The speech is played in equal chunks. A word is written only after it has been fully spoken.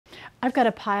I've got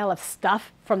a pile of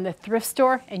stuff from the thrift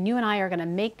store, and you and I are going to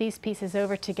make these pieces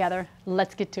over together.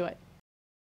 Let's get to it.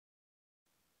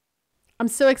 I'm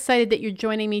so excited that you're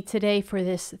joining me today for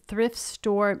this thrift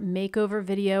store makeover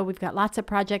video. We've got lots of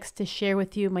projects to share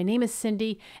with you. My name is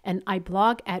Cindy, and I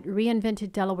blog at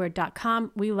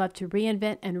reinventeddelaware.com. We love to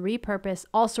reinvent and repurpose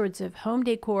all sorts of home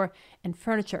decor and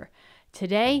furniture.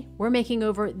 Today, we're making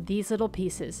over these little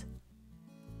pieces.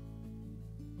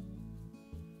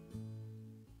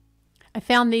 I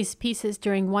found these pieces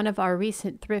during one of our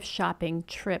recent thrift shopping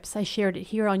trips. I shared it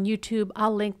here on YouTube.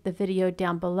 I'll link the video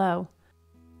down below.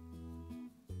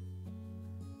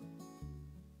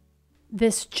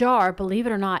 This jar, believe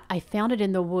it or not, I found it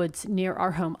in the woods near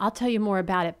our home. I'll tell you more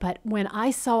about it, but when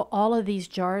I saw all of these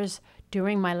jars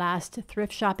during my last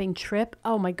thrift shopping trip,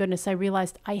 oh my goodness, I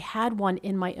realized I had one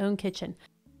in my own kitchen.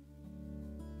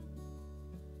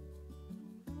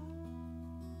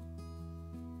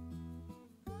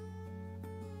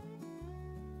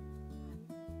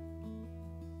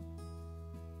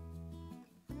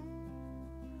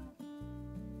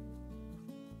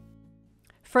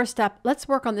 First up, let's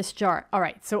work on this jar. All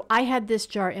right, so I had this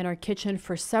jar in our kitchen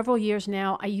for several years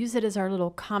now. I use it as our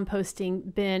little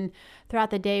composting bin.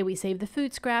 Throughout the day, we save the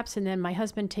food scraps, and then my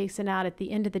husband takes it out at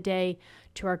the end of the day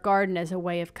to our garden as a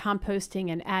way of composting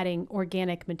and adding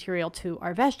organic material to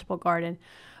our vegetable garden.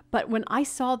 But when I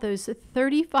saw those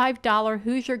 $35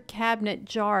 Hoosier Cabinet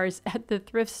jars at the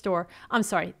thrift store, I'm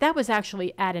sorry, that was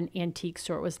actually at an antique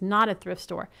store. It was not a thrift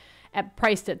store.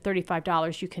 Priced at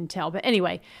 $35, you can tell. But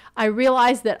anyway, I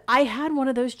realized that I had one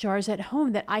of those jars at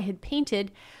home that I had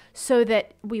painted so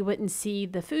that we wouldn't see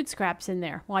the food scraps in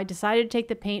there. Well, I decided to take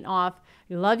the paint off.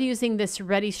 I love using this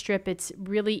Ready Strip. It's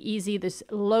really easy. There's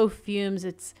low fumes.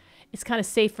 It's kind of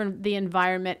safe for the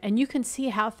environment. And you can see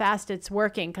how fast it's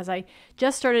working because I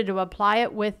just started to apply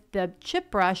it with the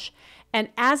chip brush. And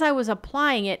as I was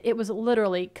applying it, it was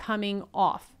literally coming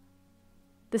off.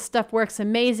 This stuff works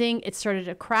amazing. It started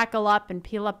to crackle up and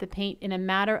peel up the paint in a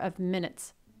matter of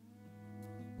minutes.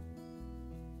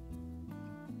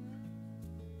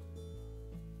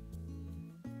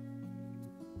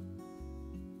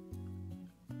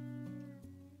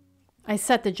 I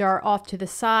set the jar off to the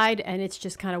side and it's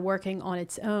just kind of working on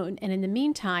its own. And in the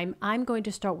meantime, I'm going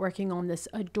to start working on this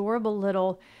adorable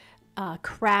little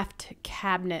craft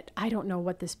cabinet. I don't know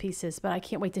what this piece is, but I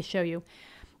can't wait to show you.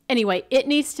 Anyway, it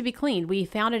needs to be cleaned. We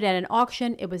found it at an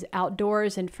auction. It was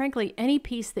outdoors, and frankly, any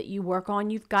piece that you work on,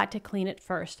 you've got to clean it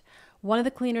first. One of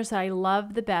the cleaners that I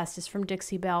love the best is from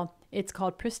Dixie Belle. It's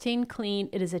called Pristine Clean.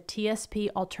 It is a TSP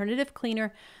Alternative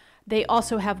Cleaner. They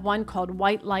also have one called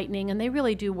White Lightning, and they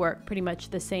really do work pretty much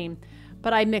the same.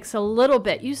 But I mix a little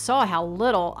bit. You saw how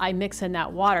little I mix in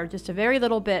that water, just a very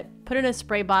little bit. Put it in a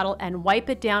spray bottle and wipe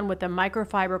it down with a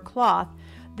microfiber cloth.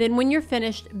 Then when you're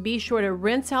finished, be sure to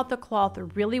rinse out the cloth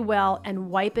really well and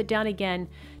wipe it down again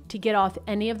to get off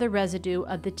any of the residue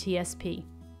of the TSP.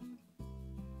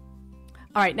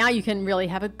 All right, now you can really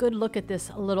have a good look at this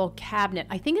little cabinet.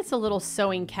 I think it's a little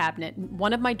sewing cabinet.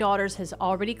 One of my daughters has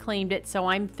already claimed it, so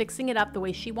I'm fixing it up the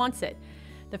way she wants it.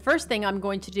 The first thing I'm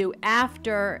going to do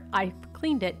after I've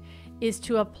cleaned it is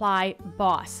to apply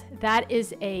Boss. That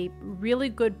is a really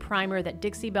good primer that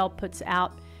Dixie Belle puts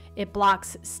out. It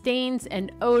blocks stains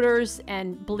and odors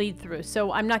and bleed through.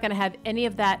 So I'm not going to have any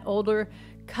of that older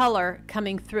color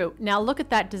coming through. Now look at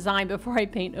that design before I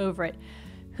paint over it.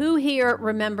 Who here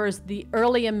remembers the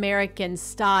early American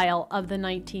style of the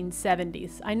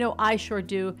 1970s? I know I sure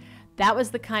do. That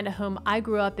was the kind of home I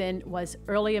grew up in, was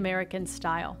early American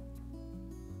style.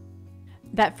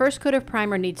 That first coat of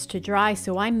primer needs to dry,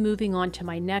 so I'm moving on to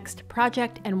my next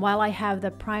project, and while I have the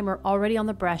primer already on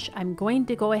the brush, I'm going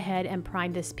to go ahead and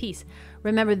prime this piece.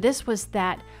 Remember, this was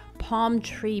that palm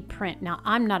tree print. Now,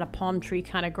 I'm not a palm tree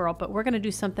kind of girl, but we're going to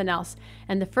do something else.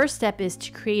 And the first step is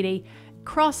to create a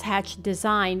crosshatch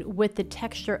design with the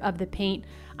texture of the paint.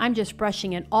 I'm just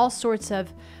brushing in all sorts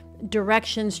of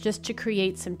directions just to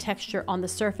create some texture on the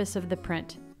surface of the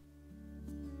print.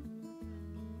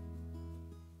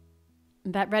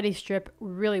 That Ready Strip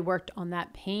really worked on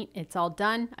that paint. It's all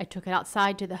done. I took it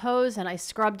outside to the hose and I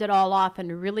scrubbed it all off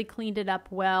and really cleaned it up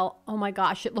well. Oh my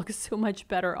gosh, it looks so much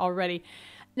better already.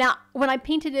 Now, when I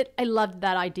painted it, I loved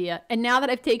that idea. And now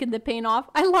that I've taken the paint off,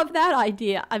 I love that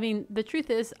idea. I mean, the truth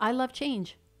is, I love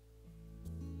change.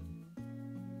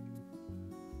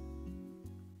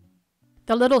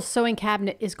 The little sewing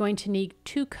cabinet is going to need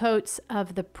 2 coats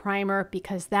of the primer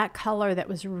because that color that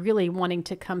was really wanting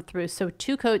to come through. So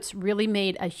 2 coats really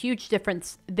made a huge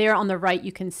difference. There on the right,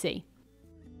 you can see.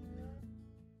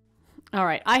 All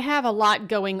right, I have a lot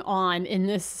going on in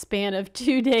this span of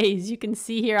 2 days. You can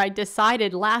see here I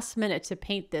decided last minute to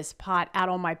paint this pot out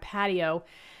on my patio.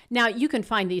 Now, you can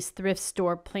find these thrift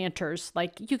store planters.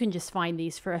 Like, you can just find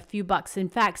these for a few bucks. In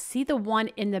fact, see the one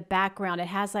in the background? It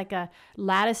has like a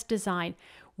lattice design.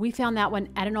 We found that one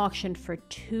at an auction for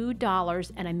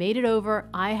 $2 and I made it over.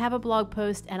 I have a blog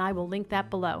post and I will link that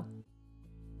below.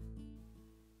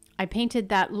 I painted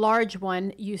that large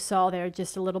one you saw there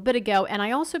just a little bit ago, and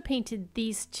I also painted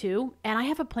these two, and I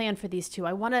have a plan for these two.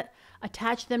 I want to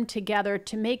attach them together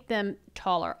to make them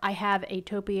taller. I have a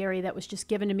topiary that was just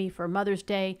given to me for Mother's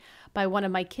Day by one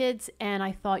of my kids, and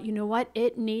I thought, you know what,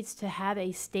 it needs to have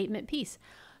a statement piece.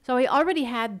 So I already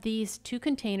had these two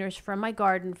containers from my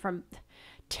garden from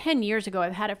 10 years ago.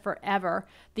 I've had it forever,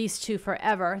 these two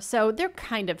forever. So they're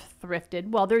kind of thrifted.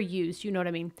 Well, they're used, you know what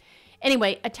I mean.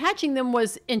 Anyway, attaching them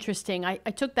was interesting. I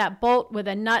took that bolt with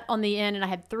a nut on the end, and I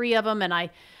had 3 of them, and I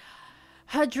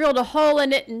drilled a hole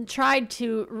in it and tried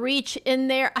to reach in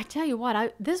there. I tell you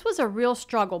what, this was a real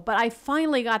struggle, but I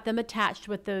finally got them attached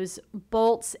with those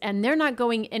bolts, and they're not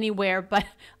going anywhere, but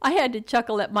I had to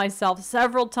chuckle at myself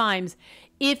several times.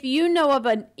 If you know of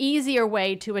an easier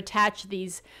way to attach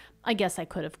these, I guess I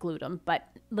could have glued them, but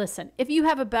listen, if you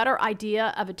have a better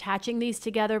idea of attaching these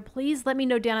together, please let me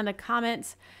know down in the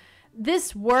comments.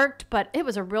 This worked, but it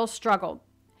was a real struggle.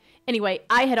 Anyway,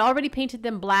 I had already painted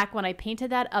them black when I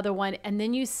painted that other one. And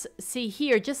then you see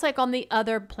here, just like on the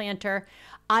other planter,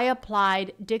 I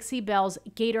applied Dixie Belle's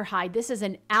Gator Hide. This is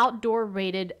an outdoor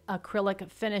rated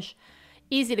acrylic finish.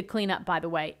 Easy to clean up, by the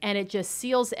way. And it just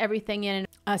seals everything in.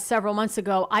 Several months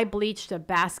ago, I bleached a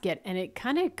basket, and it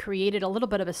kind of created a little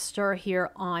bit of a stir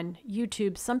here on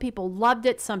YouTube. Some people loved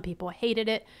it. Some people hated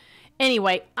it.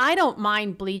 Anyway, I don't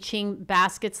mind bleaching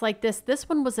baskets like this. This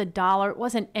one was $1. It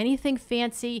wasn't anything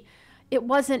fancy. It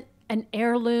wasn't an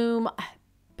heirloom.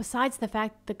 Besides the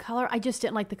fact the color, I just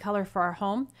didn't like the color for our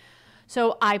home.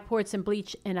 So I poured some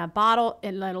bleach in a bottle,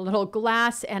 in a little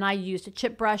glass, and I used a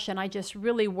chip brush, and I just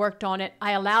really worked on it.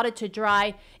 I allowed it to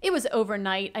dry. It was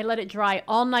overnight. I let it dry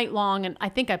all night long, and I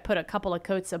think I put a couple of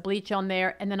coats of bleach on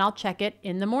there, and then I'll check it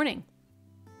in the morning.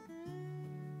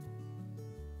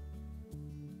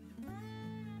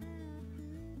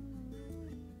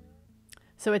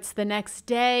 So it's the next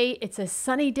day. It's a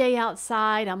sunny day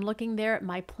outside. I'm looking there at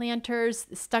my planters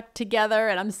stuck together,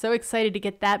 and I'm so excited to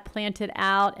get that planted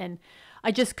out. And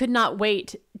I just could not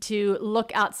wait to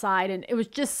look outside. And it was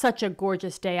just such a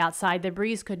gorgeous day outside. The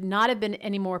breeze could not have been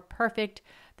any more perfect.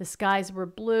 The skies were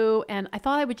blue, and I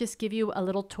thought I would just give you a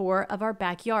little tour of our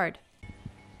backyard.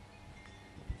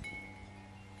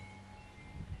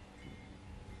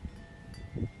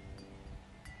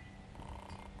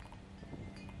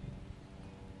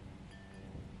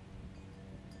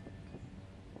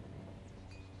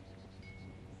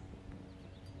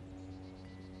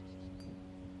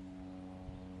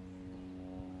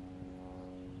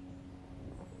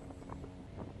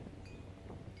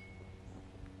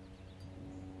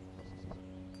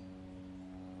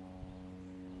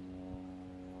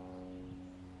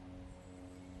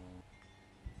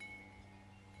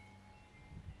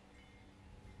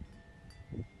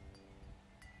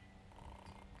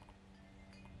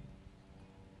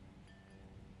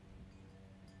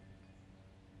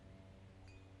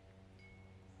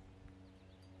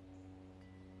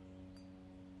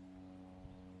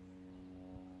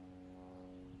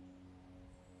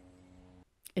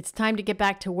 It's time to get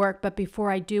back to work, but before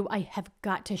I do, I have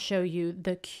got to show you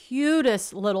the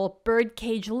cutest little bird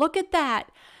cage. Look at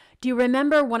that. Do you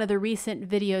remember one of the recent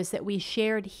videos that we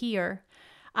shared here?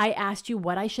 I asked you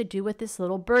what I should do with this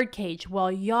little bird cage.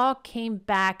 Well, y'all came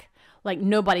back like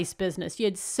nobody's business. You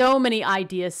had so many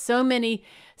ideas, so many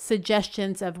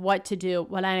suggestions of what to do.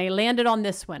 Well, I landed on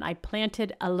this one. I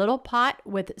planted a little pot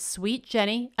with Sweet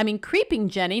Jenny. I mean, Creeping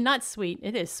Jenny, not sweet.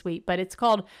 It is sweet, but it's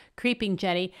called Creeping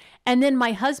Jenny. And then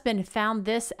my husband found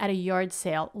this at a yard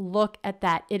sale. Look at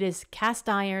that. It is cast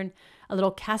iron, a little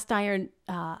cast iron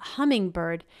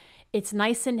hummingbird. It's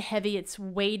nice and heavy. It's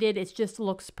weighted. It just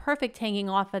looks perfect hanging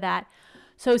off of that.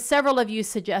 So several of you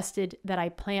suggested that I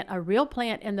plant a real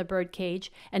plant in the bird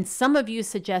cage, and some of you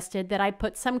suggested that I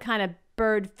put some kind of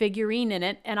bird figurine in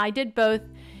it, and I did both.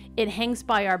 It hangs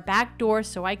by our back door,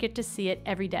 so I get to see it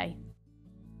every day.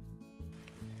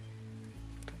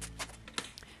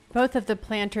 Both of the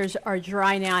planters are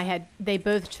dry now. They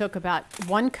both took about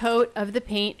 1 coat of the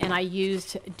paint, and I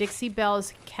used Dixie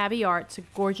Belle's Caviar. It's a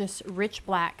gorgeous rich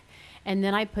black. And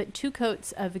then I put 2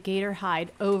 coats of gator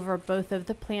hide over both of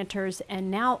the planters,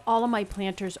 and now all of my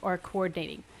planters are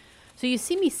coordinating. So you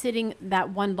see me sitting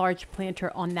that one large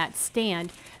planter on that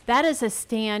stand. That is a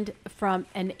stand from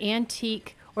an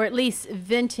antique or at least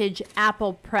vintage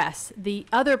apple press. The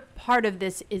other part of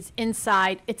this is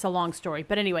inside. It's a long story,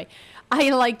 but anyway, I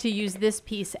like to use this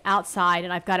piece outside,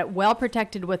 and I've got it well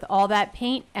protected with all that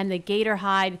paint and the gator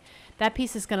hide. That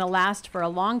piece is going to last for a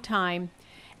long time,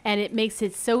 and it makes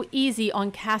it so easy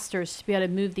on casters to be able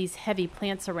to move these heavy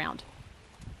plants around.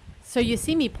 So you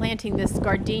see me planting this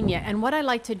gardenia, and what I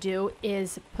like to do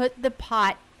is put the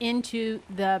pot into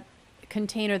the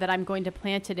container that I'm going to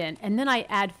plant it in, and then I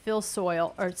add fill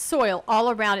soil or soil all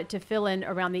around it to fill in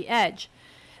around the edge.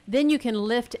 Then you can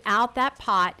lift out that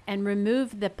pot and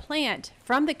remove the plant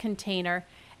from the container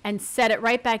and set it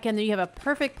right back in there. You have a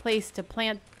perfect place to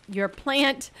plant your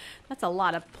plant. That's a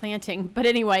lot of planting, but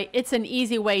anyway, it's an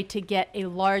easy way to get a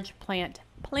large plant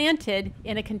planted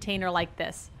in a container like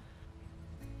this.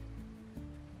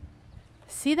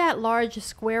 See that large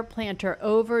square planter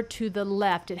over to the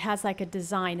left? It has like a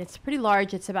design. It's pretty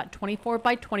large. It's about 24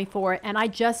 by 24, and I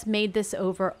just made this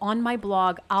over on my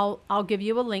blog. I'll give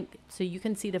you a link so you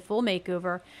can see the full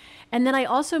makeover. And then I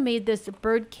also made this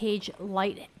bird cage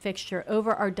light fixture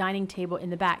over our dining table in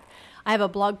the back. I have a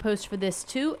blog post for this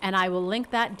too, and I will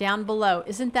link that down below.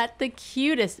 Isn't that the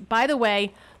cutest? By the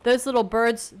way, those little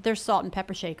birds, they're salt and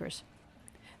pepper shakers.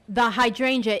 The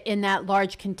hydrangea in that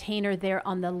large container there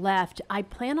on the left, I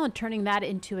plan on turning that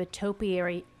into a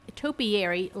topiary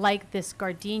like this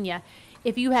gardenia.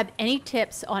 If you have any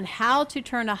tips on how to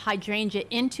turn a hydrangea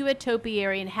into a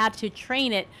topiary and how to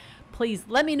train it, please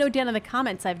let me know down in the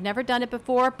comments. I've never done it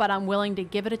before, but I'm willing to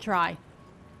give it a try.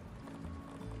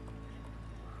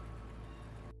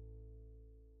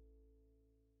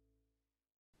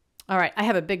 All right, I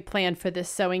have a big plan for this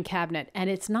sewing cabinet, and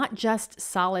it's not just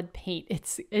solid paint.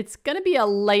 It's going to be a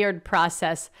layered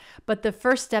process, but the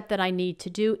first step that I need to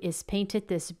do is paint it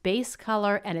this base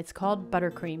color, and it's called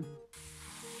buttercream.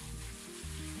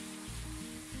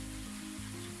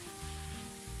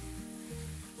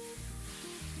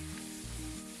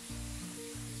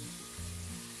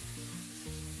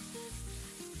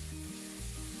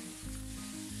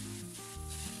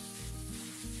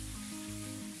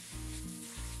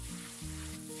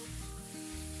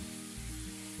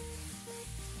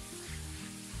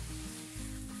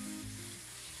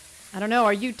 I don't know,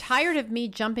 are you tired of me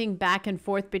jumping back and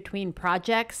forth between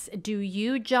projects? Do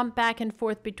you jump back and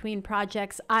forth between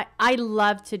projects? I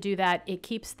love to do that. It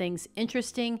keeps things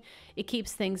interesting. It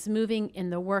keeps things moving in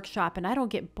the workshop, and I don't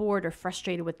get bored or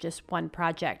frustrated with just one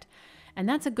project. And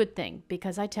that's a good thing,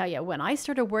 because I tell you, when I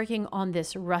started working on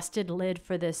this rusted lid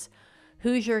for this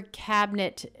Hoosier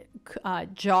Cabinet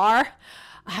jar,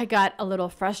 I got a little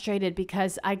frustrated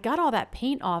because I got all that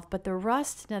paint off, but the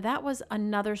rust, now that was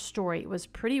another story. It was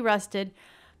pretty rusted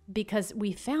because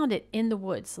we found it in the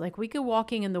woods. Like, we go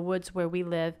walking in the woods where we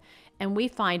live, and we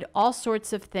find all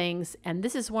sorts of things, and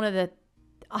this is one of the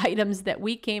items that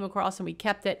we came across, and we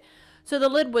kept it. So the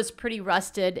lid was pretty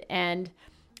rusted, and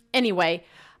anyway,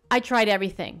 I tried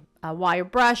everything. A wire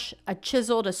brush, a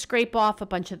chisel to scrape off a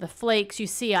bunch of the flakes. You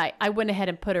see, I went ahead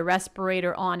and put a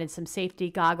respirator on and some safety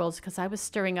goggles because I was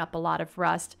stirring up a lot of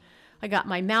rust. I got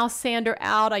my mouse sander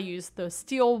out. I used the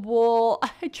steel wool.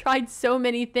 I tried so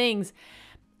many things.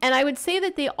 And I would say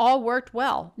that they all worked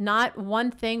well. Not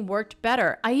one thing worked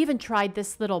better. I even tried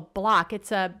this little block.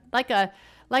 It's like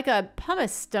a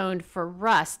pumice stone for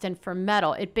rust and for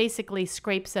metal. It basically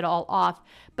scrapes it all off,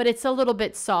 but it's a little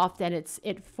bit soft, and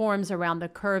it forms around the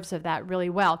curves of that really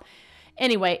well.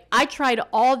 Anyway, I tried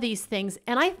all these things,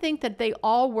 and I think that they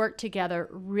all work together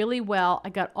really well. I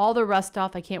got all the rust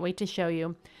off. I can't wait to show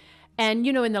you. And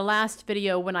you know, in the last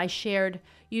video when I shared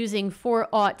using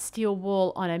 4/0 steel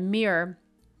wool on a mirror,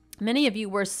 many of you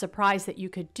were surprised that you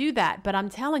could do that, but I'm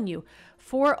telling you,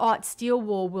 4/0 steel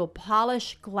wool will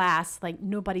polish glass like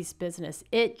nobody's business.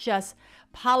 It just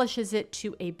polishes it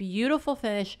to a beautiful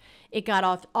finish. It got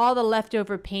off all the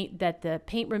leftover paint that the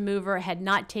paint remover had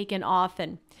not taken off.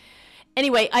 And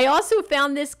anyway, I also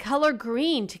found this color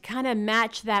green to kind of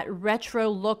match that retro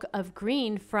look of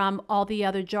green from all the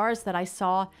other jars that I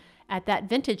saw at that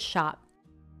vintage shop.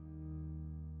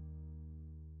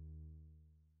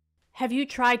 Have you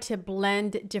tried to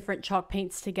blend different chalk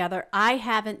paints together? I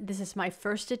haven't. This is my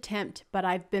first attempt, but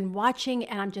I've been watching,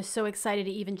 and I'm just so excited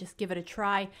to even just give it a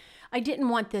try. I didn't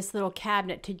want this little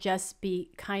cabinet to just be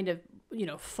kind of, you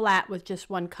know, flat with just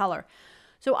one color.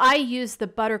 So I used the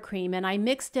buttercream, and I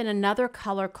mixed in another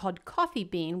color called coffee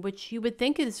bean, which you would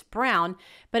think is brown,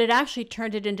 but it actually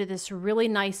turned it into this really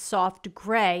nice soft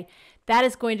gray. That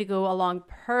is going to go along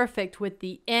perfect with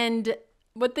the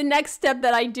next step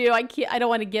that I do. I don't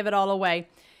want to give it all away.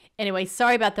 Anyway,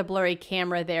 sorry about the blurry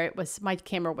camera there. My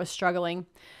camera was struggling.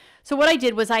 So what I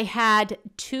did was I had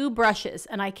 2 brushes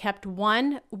and I kept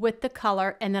one with the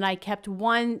color and then I kept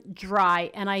one dry,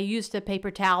 and I used a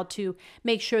paper towel to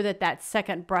make sure that that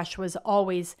second brush was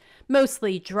always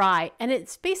mostly dry. And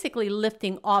it's basically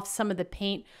lifting off some of the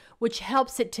paint, which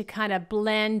helps it to kind of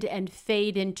blend and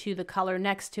fade into the color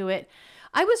next to it.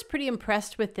 I was pretty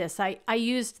impressed with this. I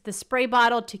used the spray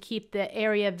bottle to keep the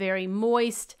area very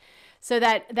moist. So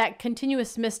that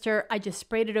continuous mister, I just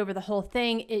sprayed it over the whole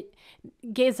thing. It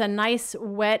gives a nice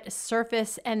wet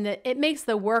surface, and it makes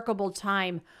the workable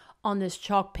time on this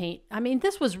chalk paint. I mean,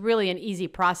 this was really an easy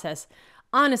process.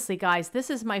 Honestly, guys, this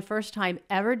is my first time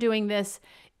ever doing this.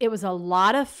 It was a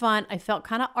lot of fun. I felt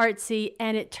kind of artsy,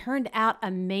 and it turned out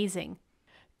amazing.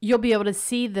 You'll be able to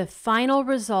see the final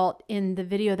result in the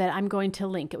video that I'm going to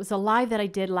link. It was a live that I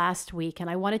did last week, and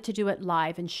I wanted to do it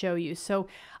live and show you. So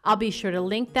I'll be sure to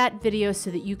link that video so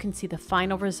that you can see the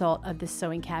final result of this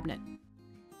sewing cabinet.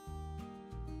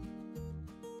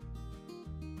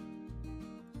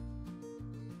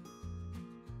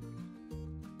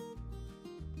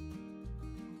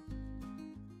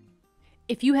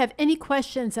 If you have any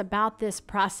questions about this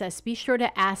process, be sure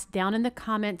to ask down in the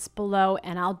comments below,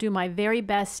 and I'll do my very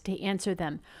best to answer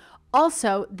them.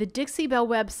 Also, the Dixie Belle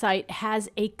website has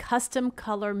a custom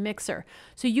color mixer,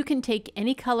 so you can take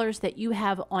any colors that you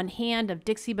have on hand of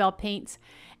Dixie Belle paints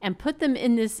and put them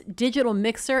in this digital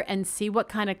mixer and see what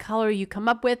kind of color you come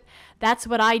up with. That's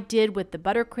what I did with the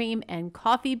buttercream and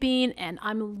coffee bean, and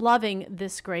I'm loving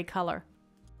this gray color.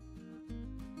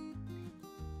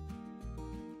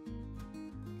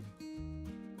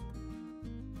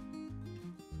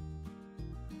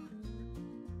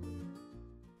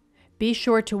 Be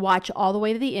sure to watch all the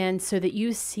way to the end so that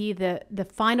you see the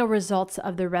final results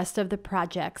of the rest of the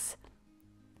projects.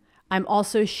 I'm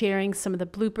also sharing some of the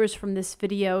bloopers from this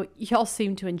video. Y'all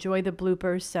seem to enjoy the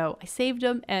bloopers, so I saved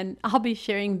them, and I'll be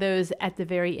sharing those at the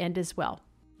very end as well.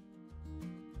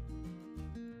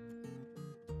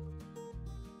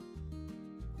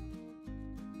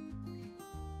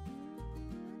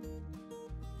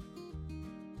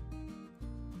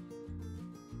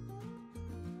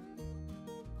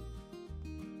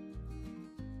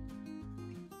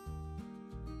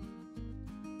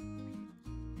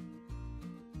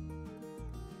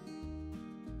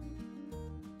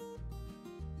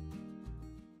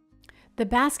 The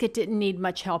basket didn't need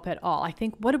much help at all. I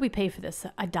think, what did we pay for this?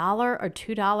 $1 or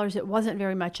 $2? It wasn't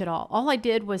very much at all. All I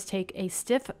did was take a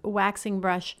stiff waxing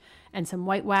brush and some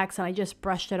white wax, and I just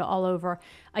brushed it all over.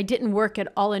 I didn't work it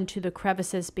all into the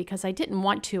crevices because I didn't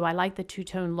want to. I like the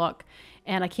two-tone look,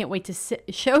 and I can't wait to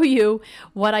show you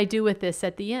what I do with this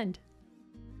at the end.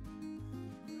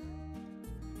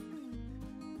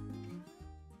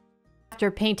 After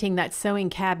painting that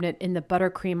sewing cabinet in the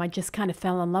buttercream, I just kind of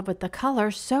fell in love with the color,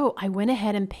 so I went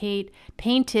ahead and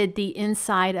painted the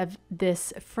inside of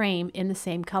this frame in the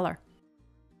same color.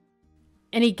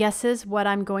 Any guesses what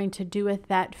I'm going to do with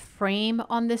that frame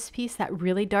on this piece, that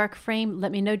really dark frame?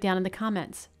 Let me know down in the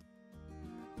comments.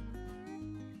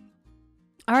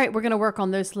 All right, we're going to work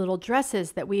on those little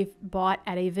dresses that we've bought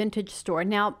at a vintage store.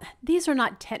 Now, these are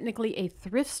not technically a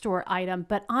thrift store item,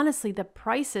 but honestly, the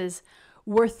prices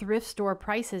were thrift store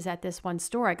prices at this one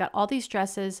store. I got all these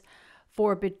dresses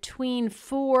for between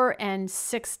 $4 and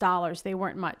 $6. They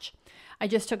weren't much. I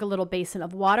just took a little basin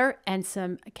of water and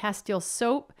some Castile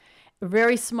soap, a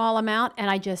very small amount,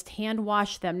 and I just hand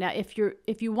washed them. Now, if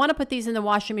you want to put these in the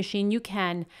washing machine, you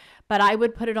can, but I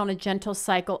would put it on a gentle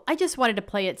cycle. I just wanted to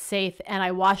play it safe, and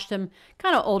I washed them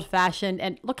kind of old-fashioned,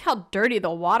 and look how dirty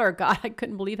the water got. I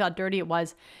couldn't believe how dirty it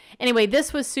was. Anyway,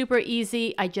 this was super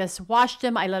easy. I just washed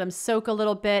them. I let them soak a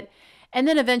little bit, and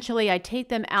then eventually I take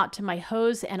them out to my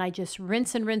hose, and I just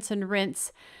rinse and rinse and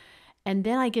rinse, and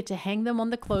then I get to hang them on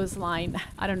the clothesline.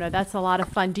 I don't know, that's a lot of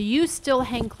fun. Do you still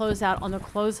hang clothes out on the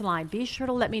clothesline? Be sure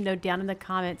to let me know down in the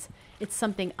comments. It's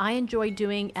something I enjoy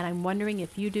doing, and I'm wondering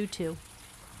if you do too.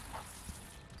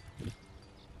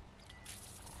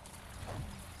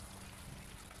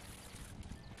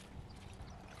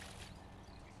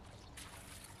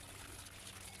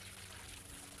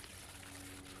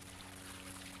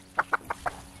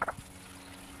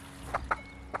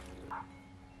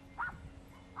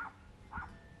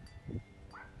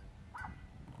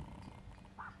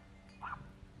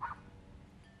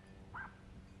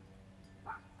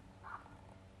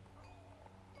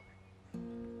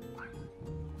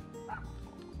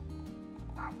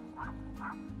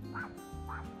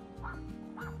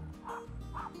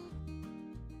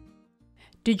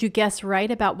 Did you guess right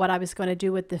about what I was going to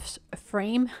do with this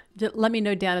frame? Let me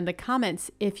know down in the comments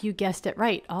if you guessed it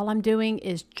right. All I'm doing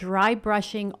is dry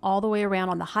brushing all the way around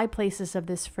on the high places of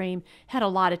this frame. It had a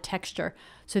lot of texture.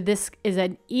 So this is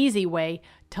an easy way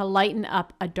to lighten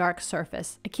up a dark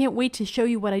surface. I can't wait to show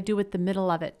you what I do with the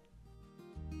middle of it.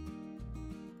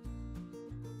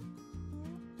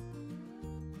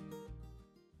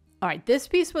 All right, this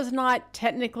piece was not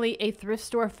technically a thrift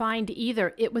store find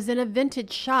either. It was in a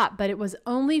vintage shop, but it was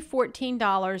only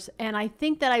 $14, and I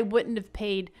think that I wouldn't have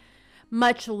paid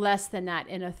much less than that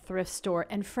in a thrift store.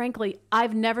 And frankly,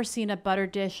 I've never seen a butter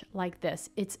dish like this.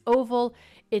 It's oval,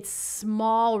 it's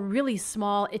small, really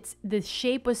small. The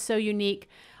shape was so unique,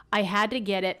 I had to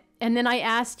get it. And then I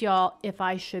asked y'all if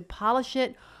I should polish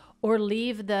it or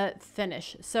leave the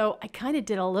finish. So I kind of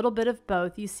did a little bit of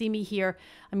both. You see me here,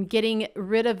 I'm getting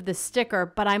rid of the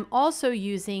sticker, but I'm also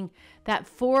using that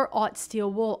 4/0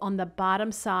 steel wool on the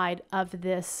bottom side of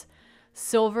this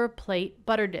silver plate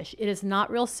butter dish. It is not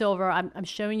real silver. I'm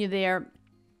showing you there.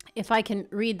 If I can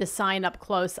read the sign up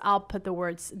close, I'll put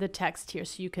the text here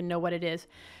so you can know what it is.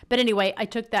 But anyway, I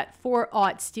took that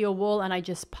 4/0 steel wool and I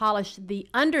just polished the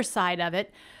underside of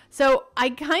it. So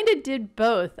I kind of did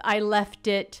both. I left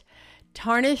it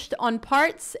tarnished on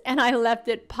parts and I left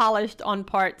it polished on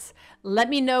parts. Let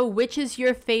me know which is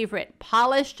your favorite,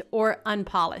 polished or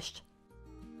unpolished.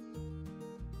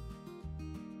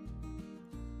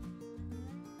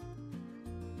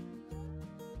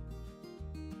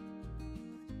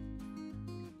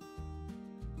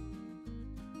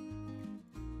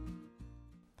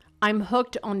 I'm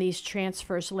hooked on these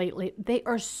transfers lately. They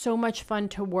are so much fun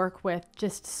to work with,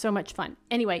 just so much fun.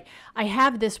 Anyway, I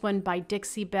have this one by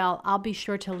Dixie Belle. I'll be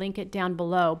sure to link it down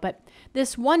below. But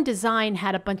this one design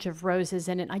had a bunch of roses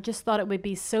in it. I just thought it would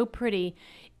be so pretty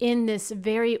in this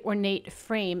very ornate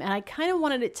frame. And I kind of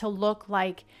wanted it to look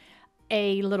like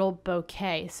a little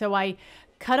bouquet. So I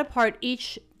cut apart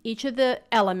each of the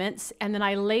elements, and then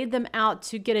I laid them out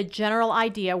to get a general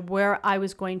idea where I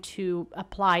was going to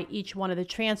apply each one of the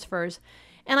transfers,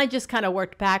 and I just kind of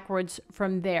worked backwards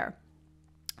from there.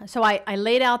 So I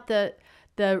laid out the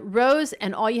rows,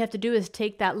 and all you have to do is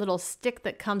take that little stick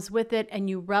that comes with it and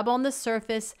you rub on the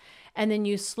surface, and then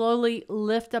you slowly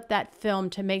lift up that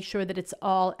film to make sure that it's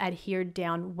all adhered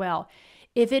down well.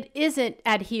 If it isn't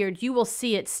adhered, you will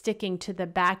see it sticking to the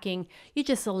backing. You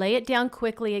just lay it down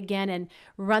quickly again and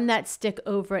run that stick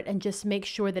over it and just make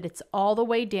sure that it's all the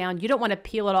way down. You don't want to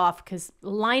peel it off because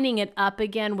lining it up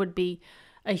again would be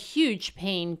a huge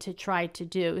pain to try to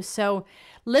do. So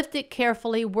lift it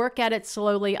carefully, work at it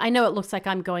slowly. I know it looks like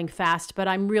I'm going fast, but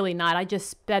I'm really not. I just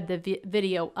sped the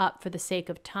video up for the sake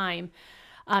of time.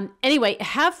 Anyway,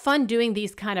 have fun doing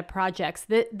these kind of projects.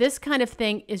 This kind of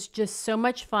thing is just so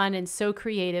much fun and so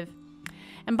creative.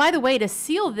 And by the way, to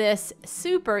seal this,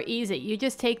 super easy. You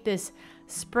just take this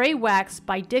spray wax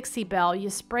by Dixie Belle, you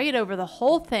spray it over the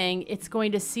whole thing. It's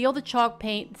going to seal the chalk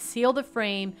paint, seal the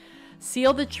frame,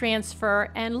 seal the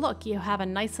transfer, and look, you have a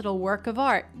nice little work of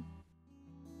art.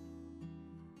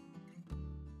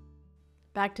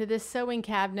 Back to this sewing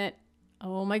cabinet.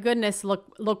 Oh my goodness,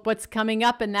 look what's coming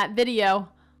up in that video.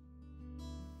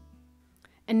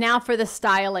 And now for the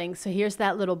styling. So here's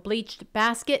that little bleached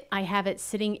basket. I have it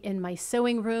sitting in my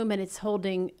sewing room, and it's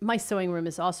holding, my sewing room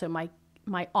is also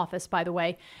my office, by the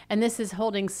way. And this is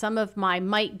holding some of my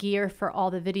mic gear for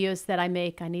all the videos that I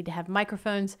make. I need to have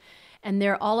microphones, and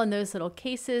they're all in those little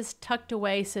cases tucked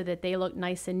away so that they look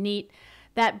nice and neat.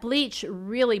 That bleach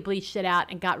really bleached it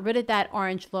out and got rid of that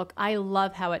orange look. I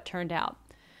love how it turned out.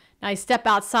 Now I step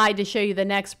outside to show you the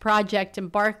next project,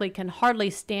 and Barkley can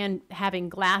hardly stand having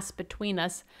glass between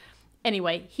us.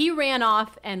 Anyway, he ran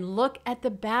off, and look at the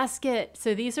basket.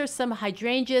 So these are some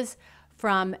hydrangeas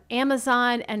from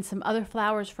Amazon and some other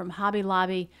flowers from Hobby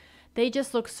Lobby. They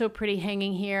just look so pretty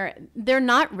hanging here. They're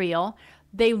not real.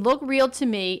 They look real to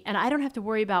me, and I don't have to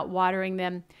worry about watering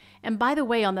them. And by the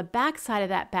way, on the back side of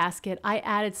that basket, I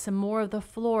added some more of the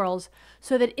florals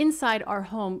so that inside our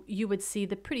home, you would see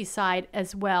the pretty side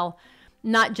as well,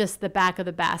 not just the back of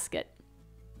the basket.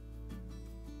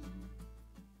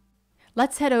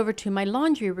 Let's head over to my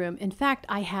laundry room. In fact,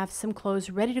 I have some clothes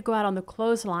ready to go out on the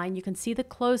clothesline. You can see the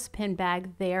clothespin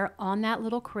bag there on that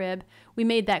little crib. We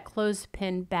made that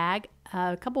clothespin bag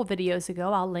a couple videos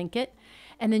ago. I'll link it.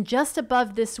 And then just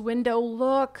above this window,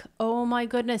 look, oh my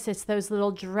goodness, it's those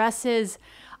little dresses.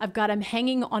 I've got them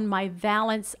hanging on my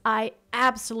valance. I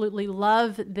absolutely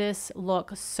love this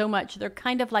look so much. They're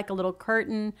kind of like a little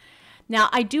curtain. Now,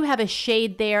 I do have a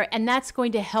shade there, and that's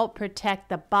going to help protect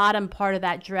the bottom part of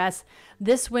that dress.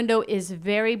 This window is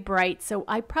very bright, so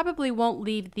I probably won't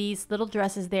leave these little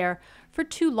dresses there for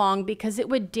too long because it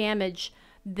would damage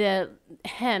the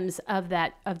hems of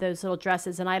those little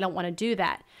dresses, and I don't want to do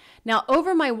that. Now,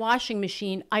 over my washing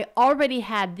machine, I already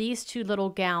had these two little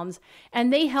gowns,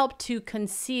 and they help to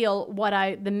conceal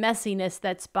the messiness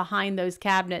that's behind those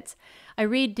cabinets. I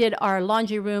redid our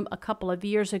laundry room a couple of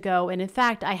years ago, and in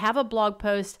fact, I have a blog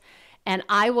post, and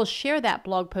I will share that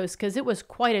blog post because it was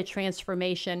quite a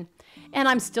transformation, and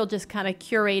I'm still just kind of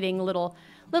curating little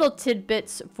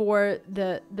tidbits for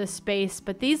the space,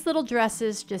 but these little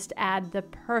dresses just add the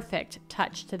perfect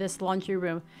touch to this laundry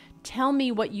room. Tell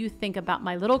me what you think about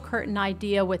my little curtain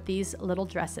idea with these little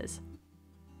dresses.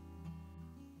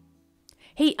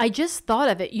 Hey, I just thought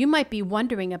of it. You might be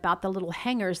wondering about the little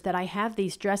hangers that I have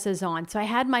these dresses on. So I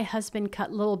had my husband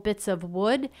cut little bits of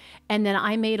wood, and then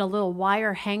I made a little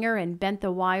wire hanger and bent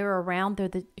the wire around. They're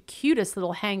the cutest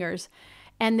little hangers,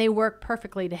 and they work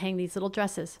perfectly to hang these little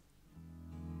dresses.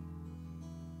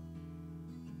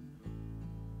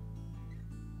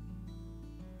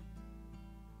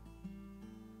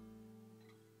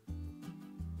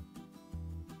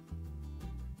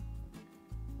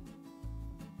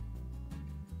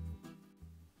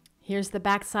 Here's the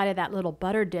back side of that little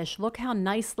butter dish. Look how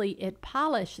nicely it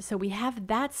polished. So we have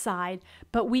that side,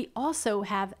 but we also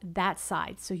have that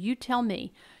side. So you tell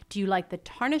me, do you like the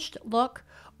tarnished look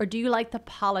or do you like the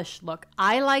polished look?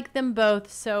 I like them both,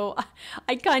 so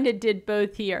I kind of did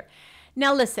both here.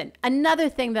 Now listen, another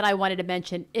thing that I wanted to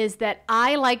mention is that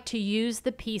I like to use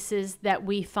the pieces that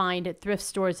we find at thrift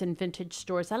stores and vintage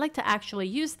stores. I like to actually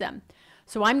use them.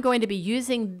 So I'm going to be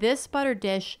using this butter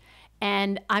dish,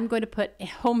 and I'm going to put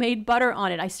homemade butter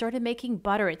on it. I started making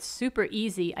butter. It's super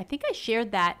easy. I think I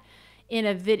shared that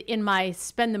in my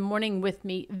Spend the Morning With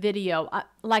Me video.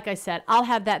 Like I said, I'll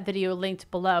have that video linked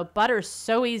below. Butter's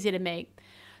so easy to make.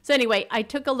 So anyway, I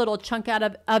took a little chunk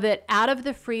of it out of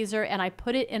the freezer, and I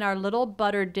put it in our little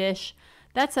butter dish.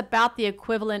 That's about the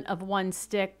equivalent of one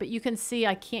stick, but you can see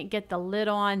I can't get the lid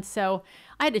on, so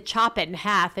I had to chop it in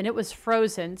half, and it was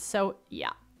frozen, so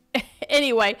yeah.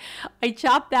 Anyway, I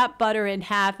chopped that butter in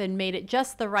half and made it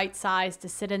just the right size to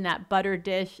sit in that butter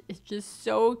dish. It's just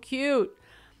so cute.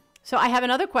 So I have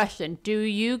another question. Do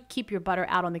you keep your butter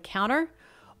out on the counter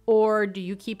or do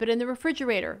you keep it in the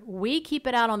refrigerator? We keep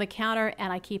it out on the counter,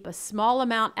 and I keep a small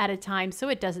amount at a time so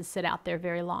it doesn't sit out there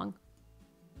very long.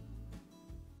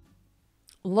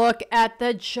 Look at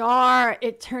the jar.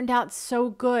 It turned out so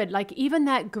good. Like, even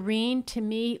that green to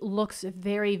me looks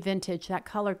very vintage. That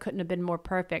color couldn't have been more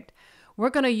perfect. We're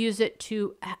going to use it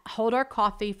to hold our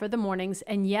coffee for the mornings.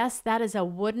 And yes, that is a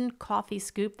wooden coffee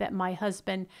scoop that my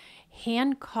husband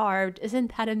hand carved.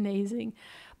 Isn't that amazing?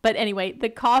 But anyway, the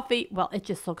coffee, well, it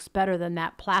just looks better than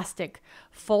that plastic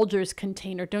Folgers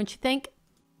container, don't you think?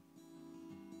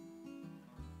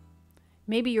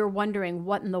 Maybe you're wondering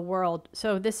what in the world.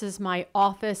 So this is my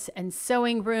office and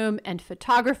sewing room and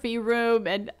photography room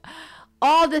and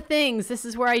all the things. This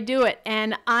is where I do it.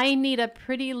 And I need a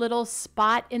pretty little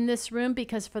spot in this room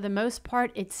because for the most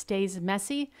part, it stays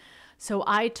messy. So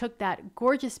I took that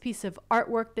gorgeous piece of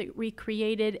artwork that we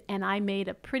created and I made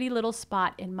a pretty little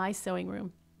spot in my sewing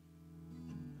room.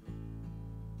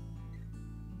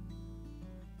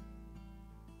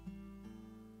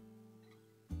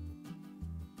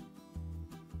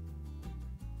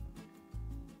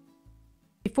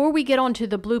 Before we get on to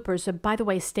the bloopers, and by the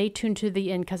way, stay tuned to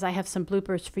the end because I have some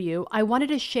bloopers for you. I wanted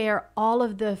to share all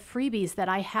of the freebies that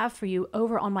I have for you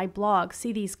over on my blog.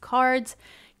 See these cards,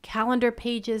 calendar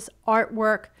pages,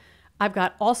 artwork. I've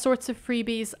got all sorts of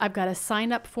freebies. I've got a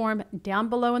sign up form down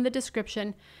below in the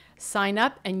description. Sign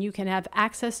up and you can have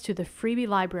access to the freebie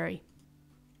library.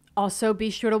 Also, be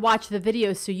sure to watch the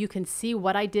video so you can see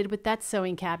what I did with that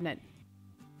sewing cabinet.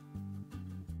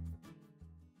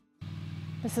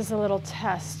 This is a little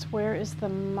test. Where is the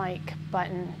mic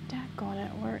button? Daggone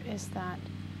it, where is that?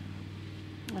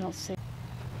 I don't see.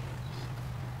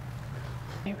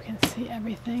 Okay, we can see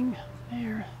everything.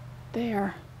 There,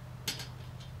 there,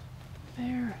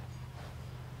 there,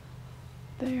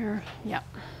 there. Yep,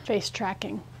 face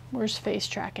tracking. Where's face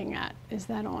tracking at? Is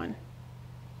that on?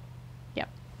 Yep.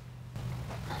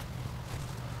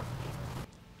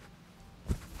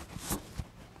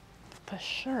 The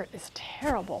shirt is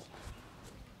terrible.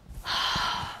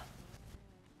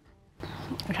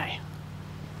 Okay,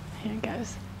 here it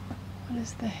goes. What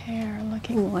is the hair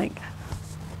looking like?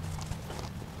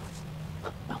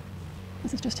 Well,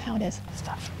 this is just how it is.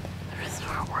 Stuff. There is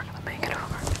no work to make it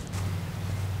over.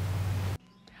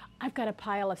 I've got a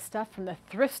pile of stuff from the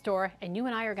thrift store, and you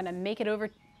and I are going to make it over.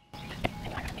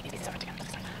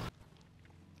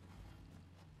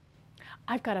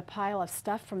 I've got a pile of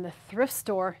stuff from the thrift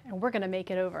store, and we're going to make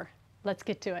it over. Let's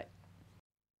get to it.